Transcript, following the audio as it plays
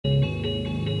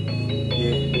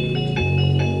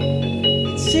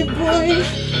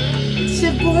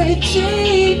your boy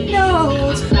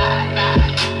JayNoteZ.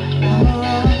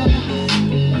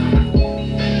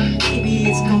 Baby,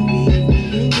 it's gonna be me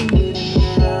and you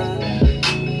tonight.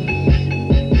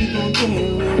 We gon' get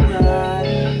it right.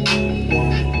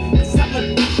 'Cause I'm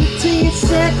addicted to your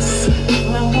sex.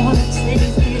 I wanna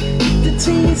taste it. Addicted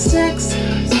to your sex.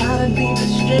 Tired of being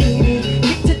frustrated.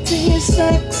 Addicted to your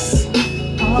sex.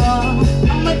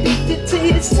 I'm addicted to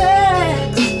your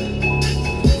sex.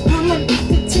 I'm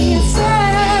addicted to your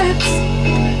sex.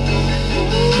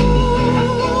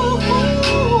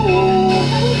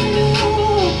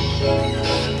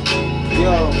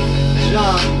 Yo,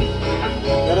 John,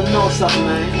 gotta know something,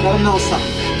 man. Gotta know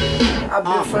something. I've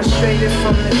been frustrated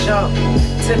from the jump,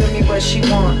 telling me what she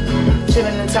want.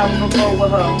 Chilling in top of a boat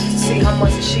with her to see how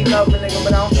much that she love a nigga,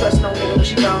 but I don't trust no nigga when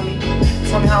she around me.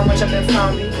 Tell me how much I've been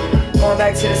found me. Going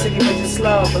back to the city with just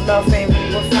love, but love ain't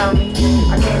really what found me.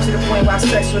 I came to the point where I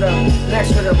sex with her, next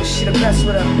with her, but she the best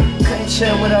with her. Couldn't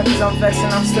chill with her cause I'm vexed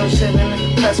and I'm still chilling and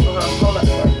depressed with her. Hold up,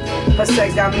 her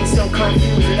sex got me so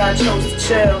confused that I chose to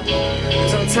chill.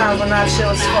 Sometimes when I chill,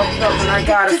 it's fucked up and I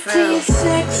gotta feel. Addicted to your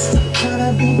sex,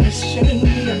 tryna be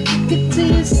frustrated. Addicted to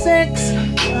your sex,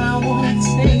 I wanna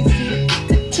taste it.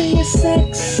 Addicted to your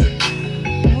sex,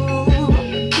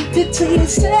 addicted to your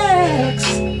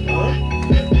sex.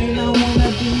 And I wanna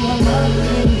be your mother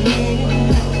in it,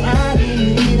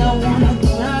 riding it. I wanna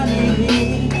grind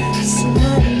it,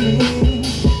 sliding it.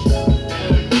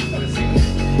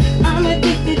 I'm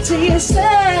addicted to your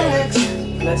sex.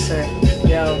 Listen,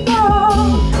 yo.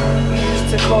 You used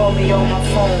to call me on my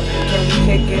phone, can we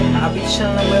kick it? I be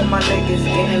chillin' with my niggas,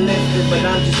 getting lifted, but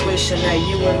I'm just wishing that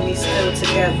you and me still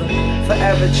together.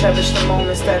 Forever cherish the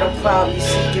moments that'll probably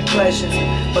seek your pleasures.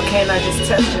 But can't I just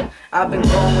touch you? I've been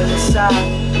going inside,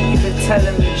 you've been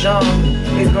telling me, John.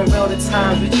 It's been real the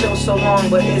times we chill so long,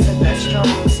 but isn't that strong?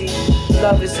 See,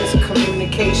 love is just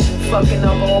communication, fucking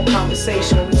up all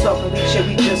conversation. When we talking we shit,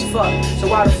 we just fuck. So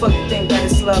why the fuck you think that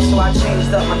it's love? So I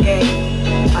changed up my game.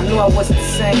 I knew I wasn't the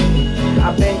same.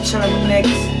 I've been chillin' with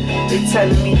niggas, they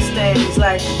telling me to stand. He's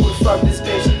like, who the fuck this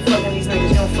bitch? You fucking these niggas,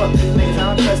 you don't fuck these niggas. I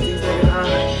don't trust these niggas, I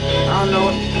don't know.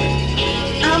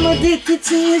 I'm addicted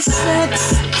to your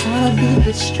sex, tryna be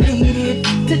frustrated.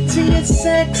 Addicted to your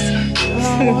sex, I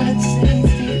wanna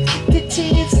taste it. Addicted to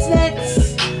your sex,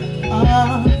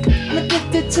 I'm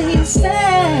addicted to your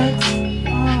sex.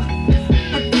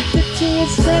 Addicted to your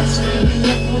sex,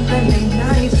 baby, up with that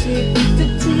nice shit.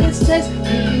 Addicted to your sex,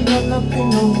 baby, I'm up in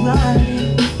no riding.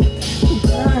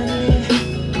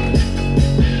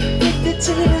 Addicted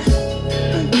to your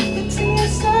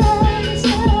sex.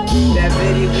 That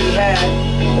video we had,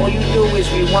 all you do is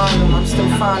rewind them. I'm still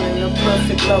finding the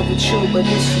perfect love with you, but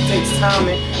this shit takes time.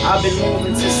 And I've been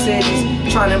moving to cities,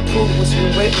 trying to improve what's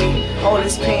been with me. All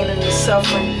this pain and this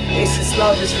suffering, it's this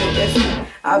love that's been iffy.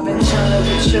 I've been chilling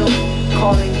with you,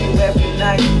 calling you every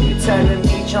night. You're telling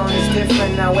me John is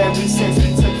different now ever since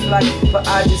we took flight. But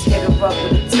I just hit her up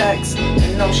with a text,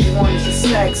 and know she wanted the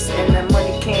sex. And that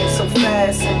money came so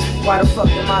fast, and why the fuck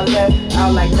am I left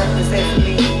out like nothing's there for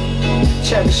me?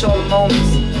 Cherish all the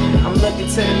moments, I'm looking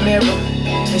to the mirror,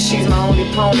 and she's my only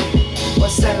opponent. But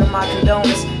sending my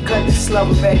condolences, cut this love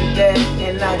already dead.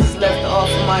 And I just left her off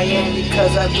of my end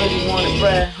because I really wanted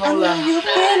bread. Hold I up. know you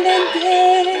feeling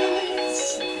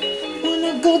this,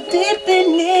 wanna go deep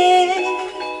in it.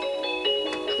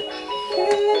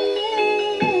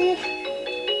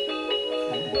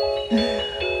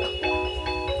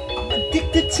 I'm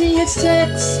addicted to your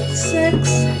sex, sex,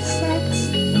 sex.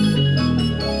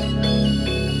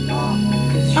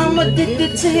 I'm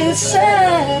addicted to your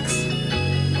sex.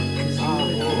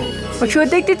 What you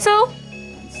addicted to?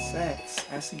 Sex.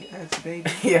 That's baby.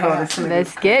 Yo,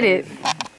 Let's get it.